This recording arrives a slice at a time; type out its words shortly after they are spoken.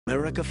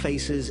America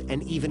faces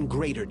an even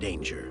greater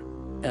danger.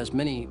 As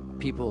many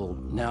people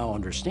now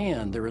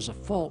understand, there is a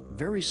fault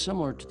very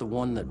similar to the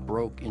one that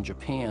broke in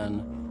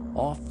Japan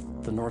off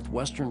the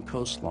northwestern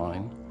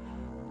coastline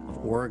of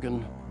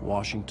Oregon,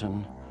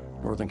 Washington,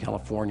 Northern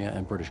California,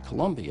 and British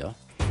Columbia.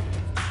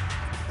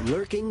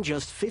 Lurking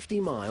just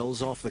 50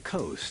 miles off the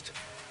coast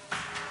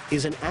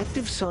is an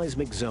active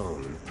seismic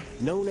zone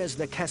known as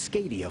the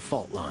Cascadia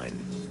Fault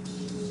Line.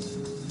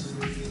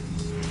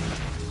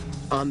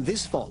 On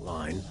this fault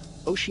line,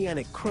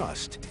 oceanic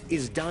crust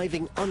is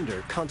diving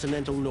under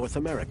continental North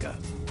America.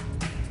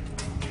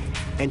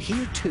 And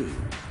here too,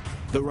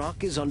 the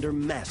rock is under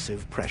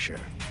massive pressure.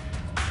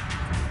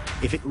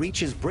 If it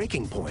reaches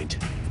breaking point,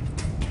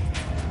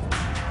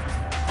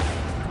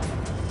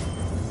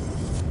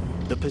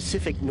 the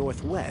Pacific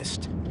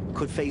Northwest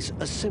could face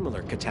a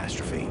similar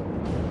catastrophe.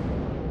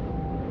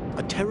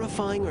 A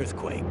terrifying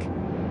earthquake,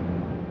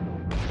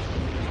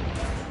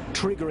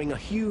 triggering a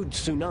huge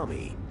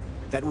tsunami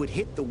that would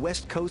hit the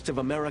west coast of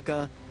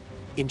America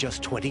in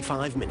just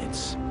 25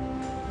 minutes.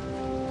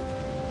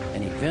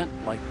 An event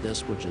like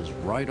this, which is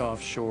right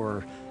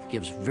offshore,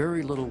 gives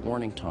very little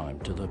warning time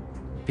to the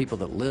people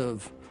that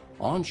live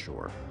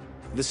onshore.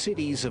 The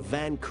cities of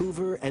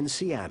Vancouver and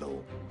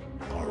Seattle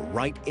are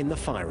right in the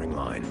firing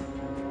line.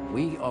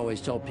 We always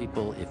tell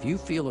people, if you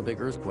feel a big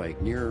earthquake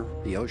near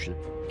the ocean,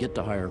 get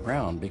to higher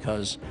ground,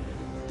 because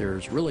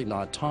there's really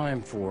not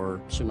time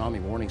for tsunami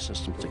warning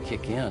systems to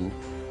kick in,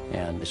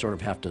 and they sort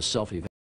of have to self-evaluate.